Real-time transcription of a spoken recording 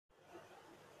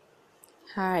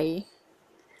Hi,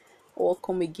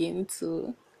 welcome again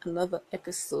to another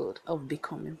episode of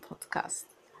Becoming Podcast.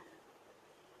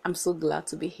 I'm so glad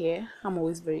to be here. I'm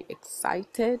always very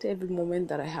excited every moment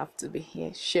that I have to be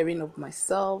here, sharing of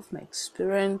myself, my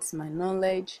experience, my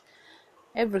knowledge,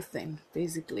 everything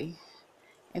basically.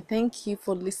 And thank you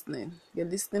for listening. Your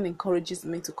listening encourages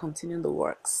me to continue the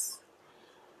works.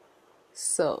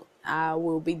 So, I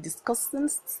will be discussing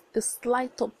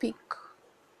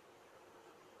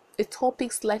a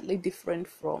topic slightly different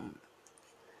from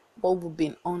what we've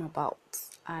been on about.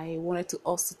 I wanted to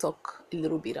also talk a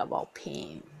little bit about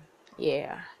pain.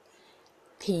 Yeah,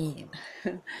 pain.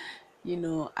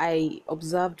 I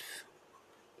observed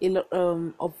a lot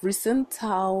of recent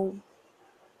how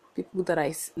people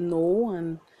that know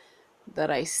and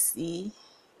that I see,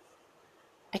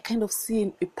 I kind of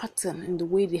see a pattern in the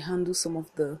way they handle some of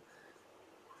the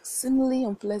seemingly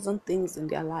unpleasant things in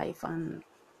their life, and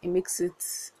it makes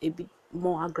it a bit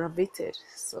more aggravated.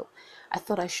 So I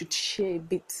thought I should share a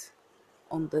bit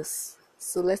on this.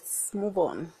 So let's move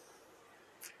on.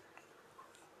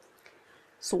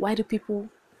 So why do people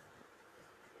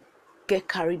get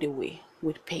carried away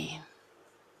with pain?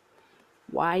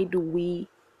 Why do we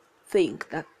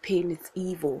think that pain is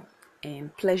evil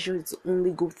and pleasure is the only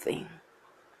good thing?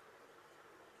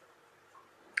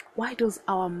 Why does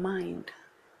our mind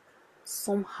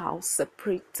somehow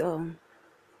separate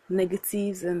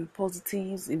negatives and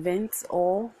positives events,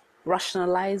 or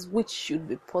rationalize which should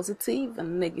be positive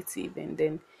and negative, and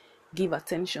then give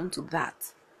attention to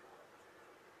that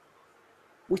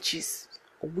which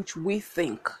we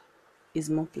think is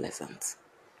more pleasant?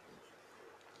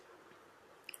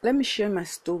 Let me share my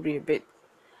story a bit.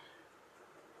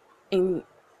 In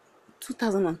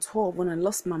 2012, when I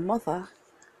lost my mother,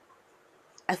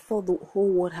 I thought the whole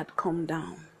world had come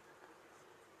down.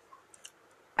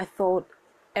 I thought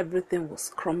everything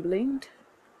was crumbling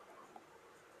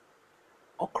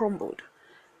or crumbled.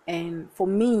 And for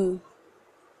me,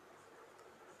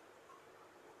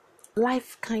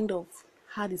 life kind of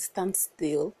had its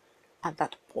standstill at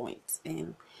that point.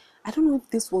 And I don't know if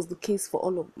this was the case for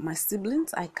all of my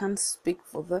siblings. I can't speak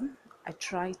for them. I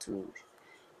try to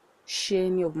share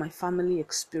any of my family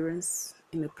experience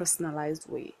in a personalized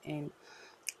way. And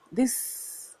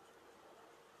this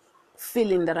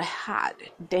feeling that I had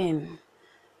then,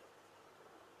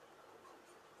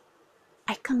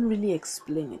 I can't really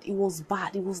explain it. It was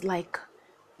bad. It was like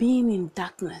being in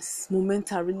darkness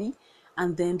momentarily,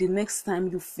 and then the next time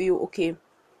you feel okay,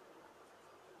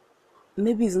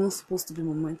 maybe it's not supposed to be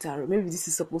momentary. Maybe this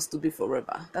is supposed to be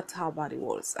forever. That's how bad it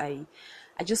was. I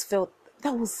just felt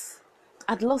that was.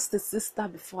 I'd lost a sister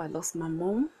before I lost my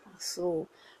mom. So,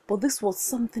 but this was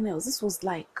something else. This was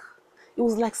like, it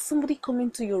was like somebody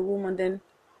coming to your room and then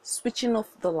switching off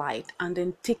the light and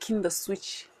then taking the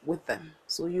switch with them.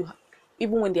 So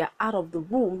even when they are out of the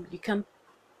room, you can't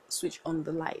switch on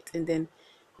the light, and then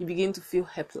you begin to feel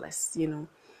helpless.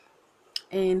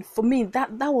 And for me,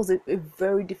 that was a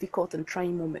very difficult and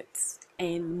trying moment.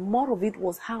 And more of it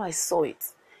was how I saw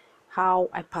it, how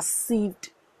I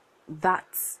perceived that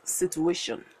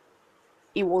situation.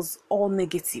 It was all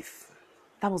negative.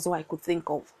 That was all I could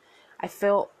think of. I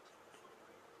felt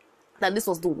that this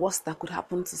was the worst that could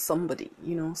happen to somebody.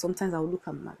 Sometimes I would look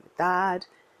at my dad,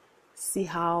 see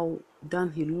how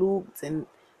down he looked, and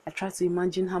I try to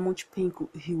imagine how much pain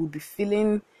he would be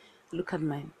feeling. Look at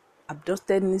my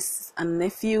abducted nieces and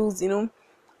nephews.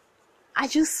 I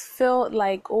just felt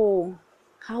like, oh,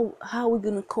 how are we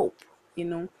gonna cope?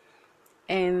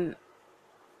 And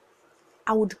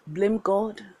I would blame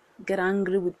God, get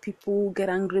angry with people, get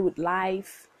angry with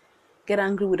life, get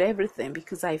angry with everything,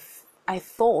 because I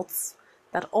thought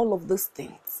that all of those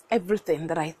things, everything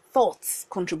that I thought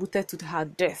contributed to her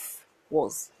death,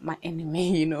 was my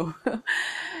enemy.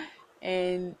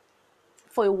 And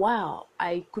for a while,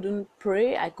 I couldn't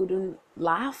pray, I couldn't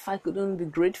laugh, I couldn't be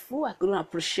grateful, I couldn't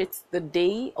appreciate the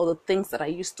day or the things that I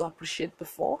used to appreciate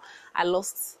before. I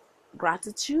lost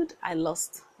gratitude, I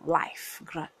lost life,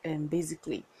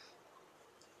 basically.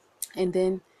 And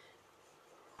then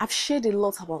I've shared a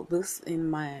lot about this in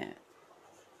my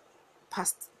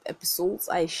past episodes.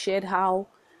 I shared how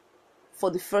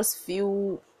for the first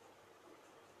few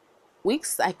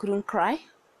weeks I couldn't cry.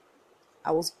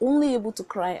 I was only able to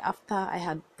cry after I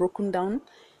had broken down.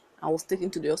 I was taken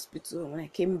to the hospital. When I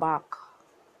came back,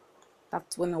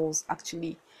 that's when I was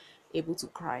actually able to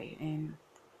cry. And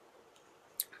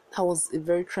that was a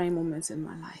very trying moment in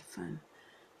my life. And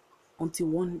until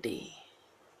one day,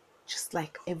 just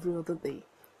like every other day,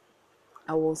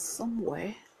 I was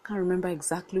somewhere. Can't remember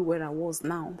exactly where I was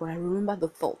now, but I remember the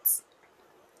thoughts.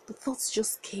 The thoughts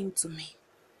just came to me.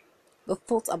 The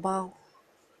thought about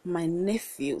my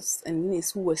nephews and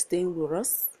niece who were staying with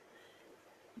us,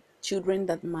 children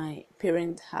that my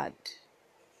parents had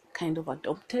kind of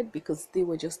adopted because they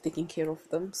were just taking care of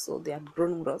them, so they had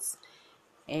grown with us.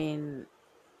 And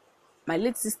my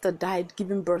late sister died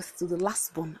giving birth to the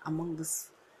last born among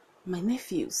my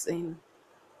nephews, and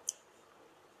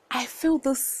I felt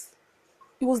this.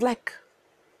 It was like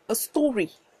a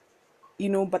story,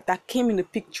 but that came in a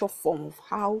picture form of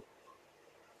how,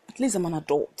 at least I'm an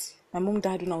adult. My mom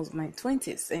died when I was in my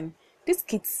 20s, and these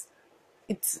kids,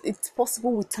 it's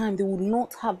possible with time they would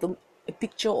not have a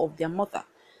picture of their mother.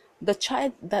 The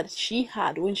child that she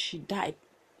had when she died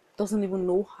doesn't even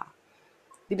know her,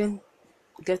 didn't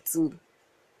get to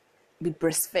be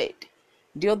breastfed.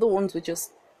 The other ones were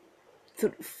just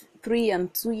 3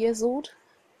 and 2 years old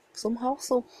somehow.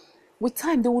 So with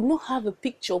time, they would not have a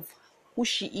picture of who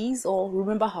she is or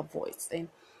remember her voice. And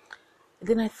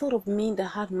then I thought of me that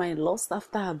had my loss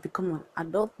after I had become an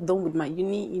adult, done with my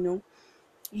uni,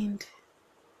 and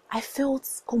I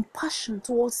felt compassion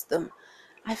towards them.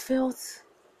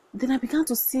 Then I began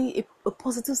to see a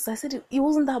positive side. I said it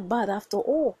wasn't that bad after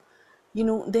all.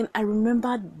 Then I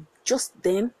remembered just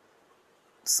then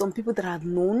some people that I had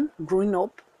known growing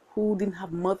up who didn't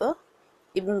have mother,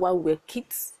 even while we were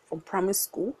kids from primary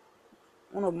school.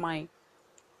 One of my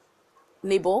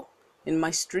neighbor in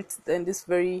my street, then this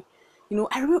very,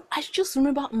 I just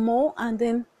remember more, and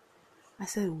then I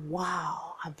said,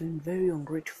 wow, I've been very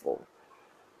ungrateful.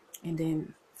 And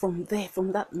then from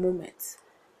that moment,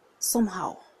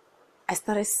 somehow I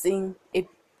started seeing it.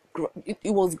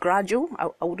 It was gradual.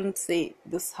 I wouldn't say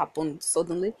this happened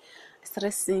suddenly. I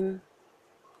started seeing,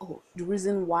 the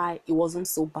reason why it wasn't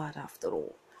so bad after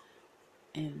all.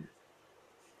 And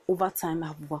over time,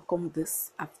 I've overcome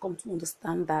this. I've come to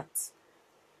understand that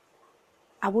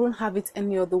I wouldn't have it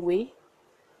any other way.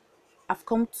 I've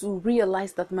come to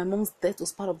realize that my mom's death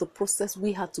was part of the process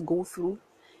we had to go through.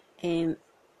 And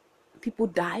people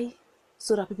die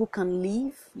so that people can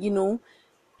live,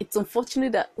 It's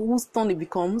unfortunate that whose turn it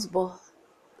becomes, but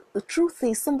the truth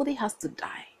is somebody has to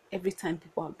die every time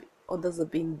others are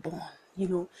being born,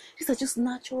 These are just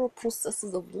natural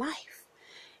processes of life.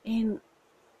 And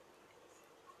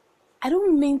I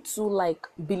don't mean to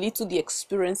belittle the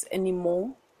experience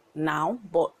anymore now,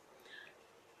 but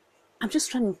I'm just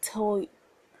trying to tell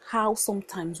how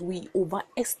sometimes we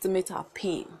overestimate our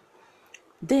pain.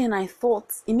 Then I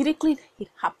thought, immediately it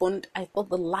happened, I thought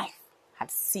the life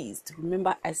had ceased.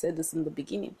 Remember, I said this in the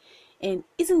beginning. And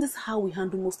isn't this how we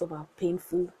handle most of our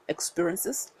painful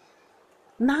experiences?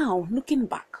 Now, looking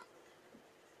back,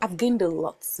 I've gained a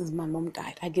lot since my mom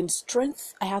died. I gained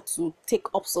strength. I had to take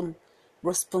up some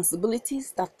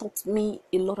responsibilities that taught me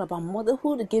a lot about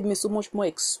motherhood. It gave me so much more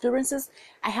experiences.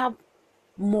 I have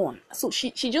more. So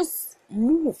she just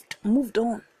moved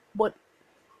on. But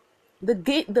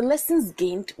the lessons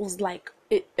gained was like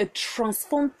a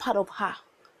transformed part of her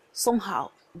somehow,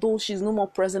 though she's no more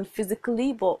present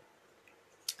physically, but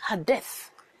her death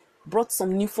brought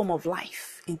some new form of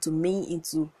life into me,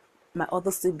 into my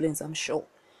other siblings, I'm sure,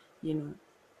 And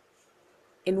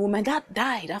when my dad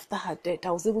died after her death,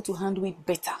 I was able to handle it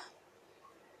better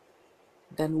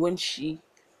than when she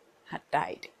had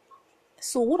died.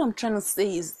 So what I'm trying to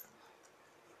say is,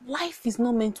 life is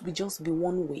not meant to just be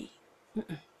one way.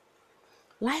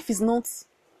 Life is not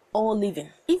all living.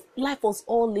 If life was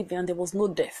all living and there was no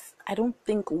death, I don't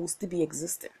think we would still be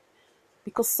existing.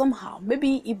 Because somehow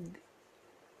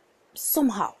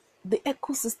the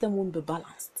ecosystem won't be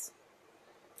balanced.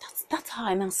 That's how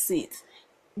I now see it.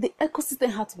 The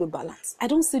ecosystem had to be balanced. I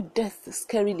don't see death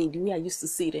scarily the way I used to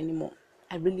see it anymore.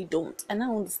 I really don't. And I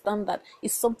understand that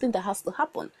it's something that has to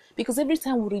happen. Because every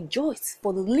time we rejoice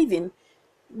for the living,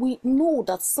 we know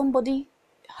that somebody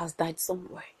has died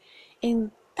somewhere.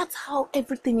 And that's how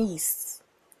everything is.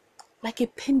 Like a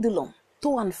pendulum,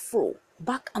 to and fro,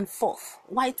 back and forth,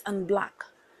 white and black.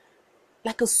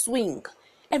 Like a swing.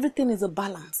 Everything is a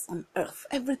balance on earth.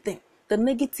 Everything. The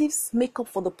negatives make up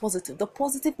for the positive. The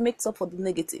positive makes up for the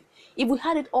negative. If we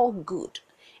had it all good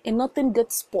and nothing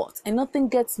gets spoiled and nothing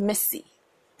gets messy,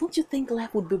 don't you think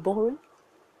life would be boring?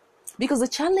 Because the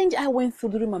challenge I went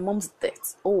through during my mom's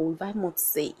death, if I must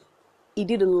say, it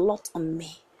did a lot on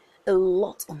me. A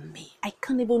lot on me. I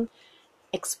can't even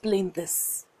explain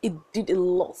this. It did a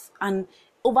lot. And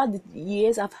over the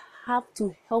years, I've had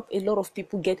to help a lot of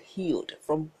people get healed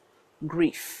from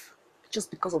grief just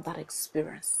because of that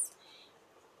experience.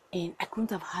 And I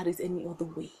couldn't have had it any other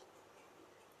way.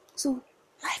 So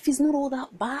life is not all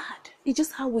that bad. It's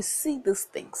just how we see these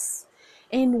things.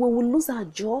 And when we lose our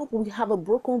job, we have a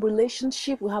broken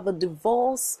relationship, we have a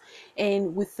divorce,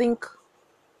 and we think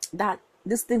that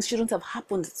these things shouldn't have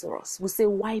happened to us. We say,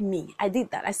 why me? I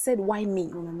did that. I said, why me?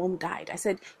 When my mom died, I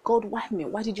said, God, why me?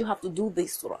 Why did you have to do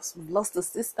this to us? We've lost a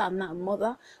sister and now a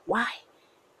mother. Why?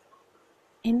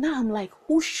 And now I'm like,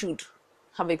 who should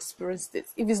have experienced it?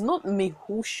 If it's not me,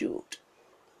 who should?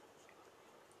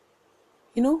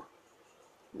 You know,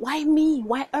 why me?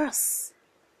 Why us?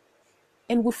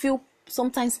 And we feel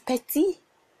sometimes petty.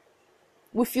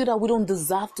 We feel that we don't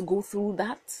deserve to go through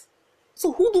that.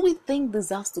 So who do we think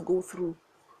deserves to go through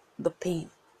the pain?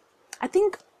 I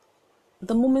think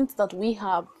the moment that we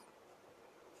have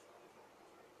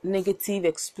negative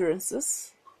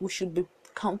experiences, we should be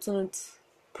counting it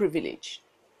privilege.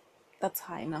 That's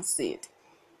how I now say it.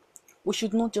 We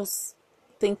should not just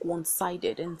think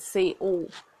one-sided and say, oh,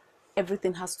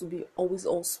 everything has to be always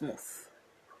all smooth.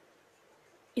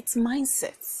 It's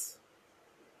mindsets.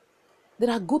 There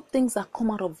are good things that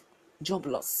come out of job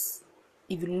loss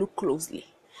if you look closely.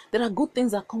 There are good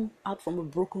things that come out from a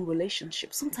broken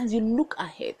relationship. Sometimes you look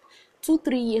ahead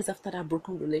 2-3 years after that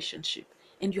broken relationship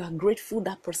and you are grateful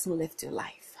that person left your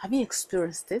life. Have you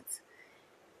experienced it?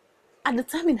 At the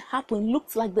time it happened, it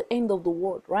looked like the end of the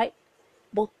world, right?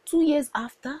 But 2 years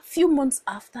after, few months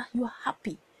after, you are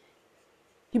happy.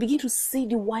 You begin to see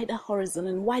the wider horizon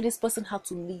and why this person had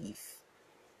to leave.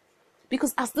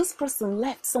 Because as this person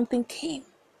left, something came.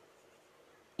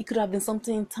 It could have been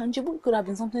something intangible, it could have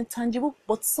been something tangible,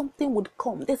 but something would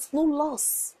come. There's no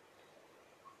loss.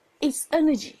 It's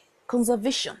energy,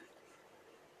 conservation.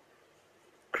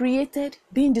 Created,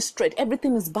 being destroyed,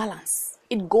 everything is balanced.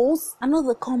 It goes,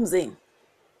 another comes in.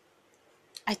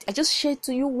 I just shared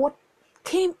to you what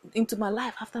came into my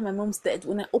life after my mom's death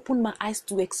when I opened my eyes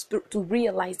to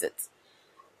realize it.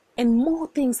 And more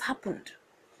things happened.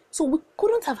 So we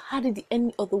couldn't have had it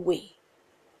any other way.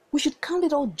 We should count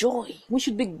it all joy. We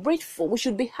should be grateful. We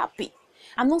should be happy.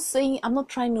 I'm not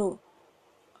trying to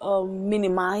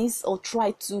minimize or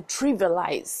try to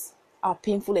trivialize our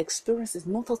painful experiences.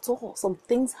 Not at all. Some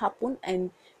things happen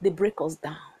and they break us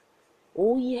down.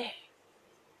 Oh yeah.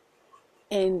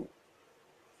 And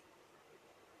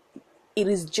it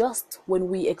is just when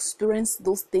we experience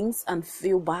those things and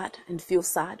feel bad and feel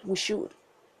sad, we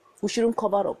shouldn't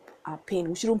cover up our pain.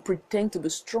 We shouldn't pretend to be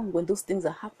strong when those things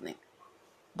are happening.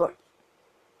 But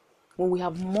when we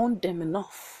have mourned them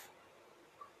enough,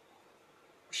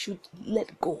 we should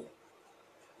let go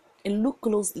and look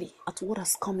closely at what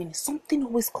has come in. Something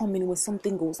always comes in when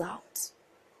something goes out.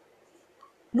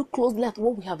 Look closely at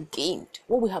what we have gained,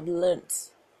 what we have learned,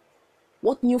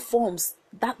 what new forms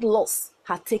that loss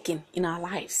had taken in our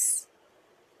lives.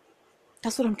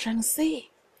 That's what I'm trying to say.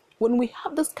 When we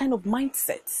have this kind of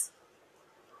mindset,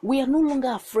 we are no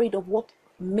longer afraid of what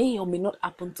may or may not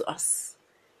happen to us.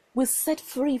 We're set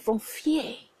free from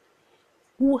fear.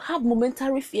 We will have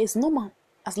momentary fear. It's normal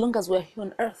as long as we're here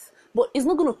on earth. But it's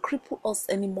not going to cripple us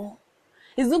anymore.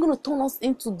 It's not going to turn us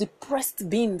into depressed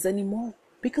beings anymore.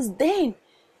 Because then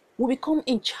we become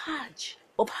in charge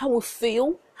of how we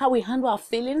feel, how we handle our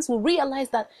feelings. We realize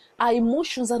that our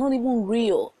emotions are not even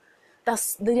real.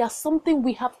 They are something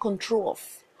we have control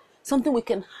of. Something we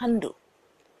can handle.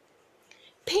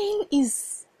 Pain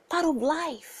is part of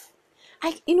life.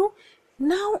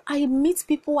 Now I meet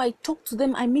people, I talk to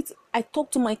them, I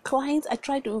talk to my clients,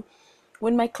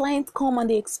 when my clients come and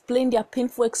they explain their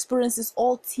painful experiences,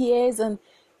 all tears and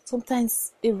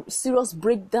sometimes a serious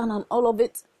breakdown and all of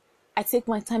it, I take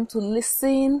my time to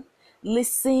listen,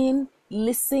 and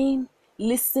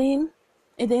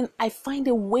then I find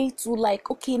a way to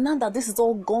okay, now that this is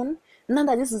all gone, now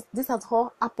that this has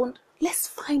all happened, let's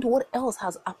find what else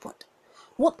has happened.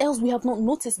 What else we have not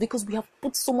noticed because we have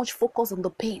put so much focus on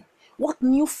the pain. What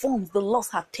new forms the loss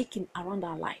have taken around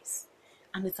our lives.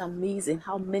 And it's amazing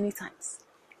how many times,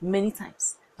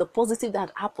 the positive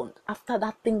that happened after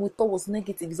that thing we thought was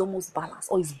negative is almost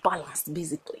balanced, or is balanced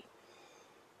basically.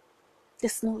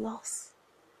 There's no loss.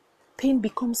 Pain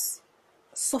becomes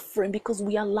suffering because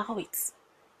we allow it.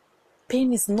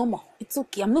 Pain is normal. It's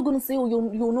okay. I'm not going to say, oh,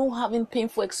 you're not having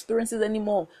painful experiences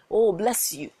anymore. Oh,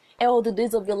 bless you. All the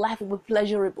days of your life will be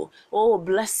pleasurable. Oh,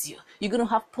 bless you. You're going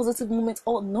to have positive moments.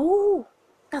 Oh, no.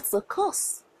 That's a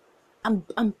curse.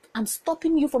 I'm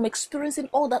stopping you from experiencing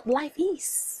all that life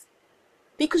is.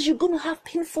 Because you're going to have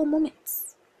painful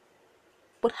moments.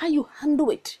 But how you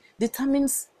handle it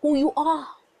determines who you are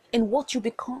and what you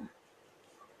become.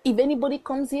 If anybody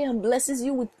comes here and blesses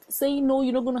you with saying, no,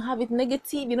 you're not going to have it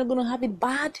negative, you're not going to have it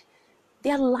bad,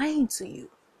 they're lying to you.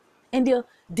 And they're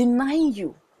denying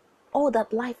you all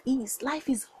that life is. Life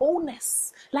is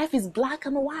wholeness. Life is black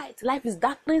and white. Life is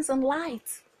darkness and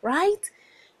light, right?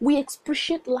 We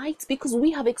appreciate light because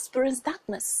we have experienced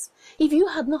darkness. If you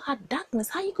had not had darkness,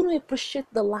 how are you going to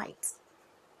appreciate the light?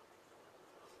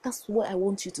 That's what I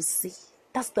want you to see.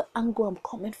 That's the angle I'm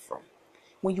coming from.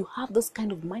 When you have this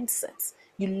kind of mindset,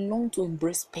 you long to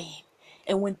embrace pain.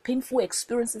 And when painful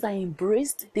experiences are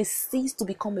embraced, they cease to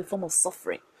become a form of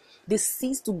suffering. They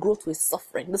cease to grow to a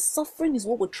suffering. The suffering is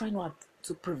what we're trying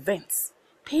to prevent.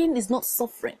 Pain is not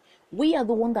suffering. We are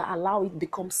the one that allow it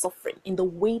become suffering in the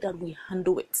way that we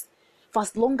handle it. For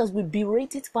as long as we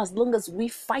berate it, for as long as we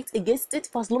fight against it,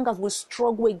 for as long as we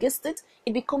struggle against it,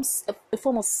 it becomes a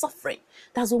form of suffering.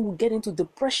 That's when we get into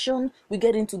depression, we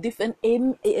get into different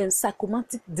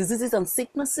psychosomatic diseases and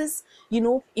sicknesses,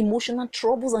 emotional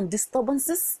troubles and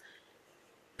disturbances.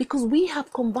 Because we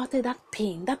have converted that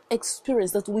pain, that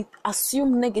experience that we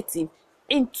assume negative,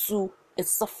 into a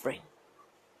suffering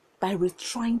by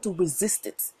trying to resist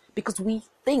it. Because we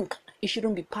think it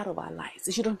shouldn't be part of our lives.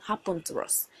 It shouldn't happen to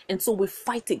us. And so we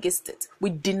fight against it. We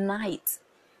deny it.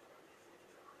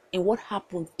 And what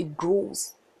happens? It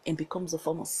grows and becomes a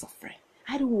form of suffering.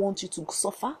 I don't want you to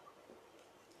suffer.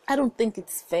 I don't think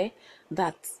it's fair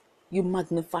that you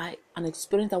magnify an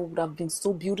experience that would have been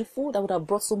so beautiful, that would have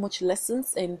brought so much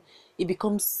lessons, and it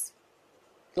becomes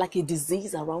like a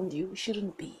disease around you. It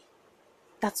shouldn't be.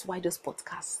 That's why this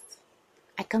podcast.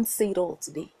 I can't say it all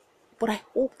today. But I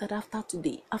hope that after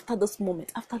today, after this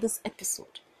moment, after this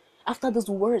episode, after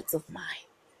those words of mine,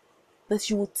 that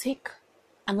you will take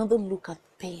another look at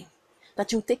pain,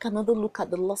 that you will take another look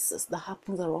at the losses that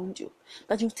happens around you,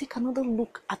 that you will take another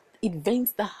look at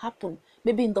events that happen,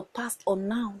 maybe in the past or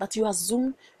now, that you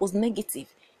assume was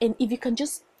negative. And if you can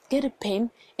just get a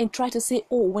pen and try to say,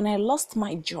 oh, when I lost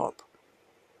my job,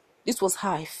 this was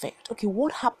how I felt. Okay,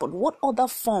 what happened? What other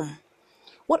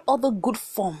good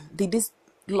form did this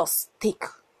loss take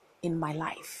in my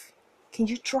life? Can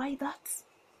you try that?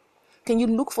 Can you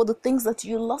look for the things that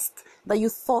you lost, that you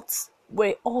thought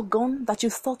were all gone, that you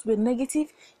thought were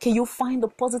negative? Can you find the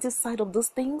positive side of those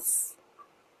things?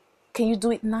 Can you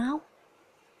do it now?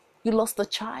 You lost a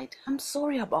child? I'm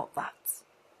sorry about that.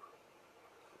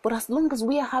 But as long as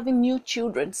we are having new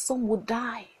children, some will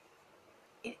die.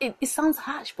 It sounds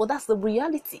harsh, but that's the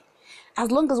reality. As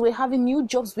long as we're having new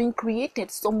jobs being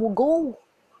created, some will go.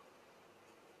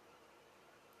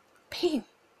 Pain,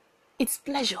 it's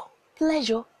pleasure.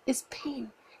 Pleasure is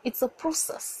pain. It's a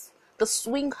process. The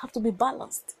swing have to be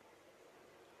balanced.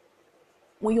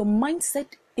 When your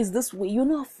mindset is this way, you're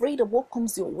not afraid of what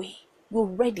comes your way. You're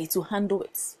ready to handle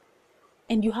it.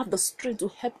 And you have the strength to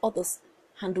help others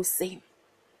handle same.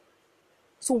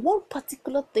 So what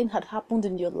particular thing had happened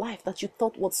in your life that you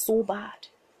thought was so bad?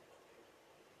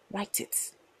 Write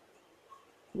it.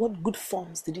 What good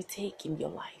forms did it take in your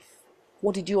life?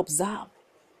 What did you observe?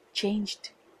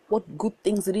 Changed? What good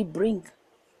things did it bring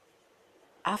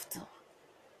after?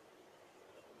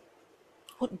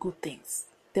 What good things?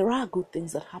 There are good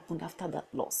things that happened after that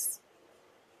loss.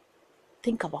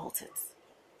 Think about it.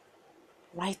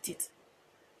 Write it.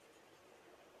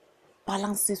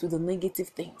 Balance this with the negative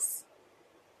things.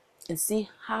 And see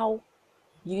how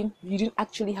you didn't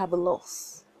actually have a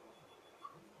loss.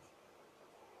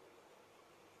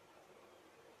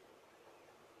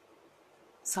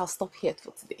 So I'll stop here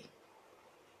for today.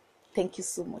 Thank you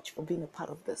so much for being a part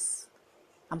of this.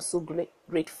 I'm so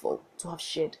grateful to have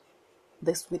shared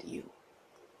this with you.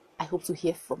 I hope to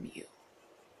hear from you.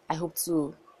 I hope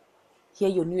to hear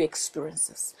your new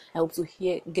experiences. I hope to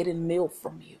get a mail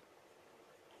from you.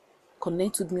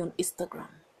 Connect with me on Instagram,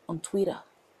 on Twitter,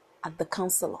 at The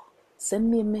Counselor. Send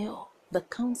me a mail,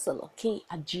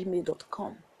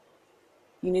 thecounselork@gmail.com.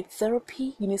 You need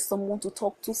therapy? You need someone to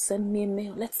talk to? Send me a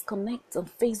mail. Let's connect on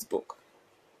Facebook.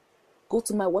 Go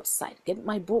to my website. Get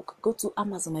my book. Go to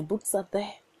Amazon. My books are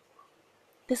there.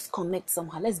 Let's connect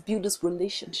somehow. Let's build this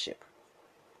relationship.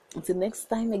 Until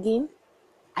next time again,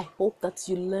 I hope that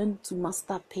you learn to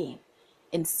master pain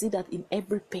and see that in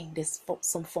every pain there's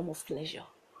some form of pleasure.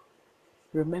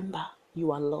 Remember,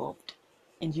 you are loved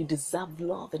and you deserve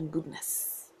love and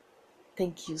goodness.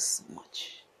 Thank you so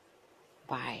much.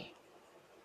 Bye.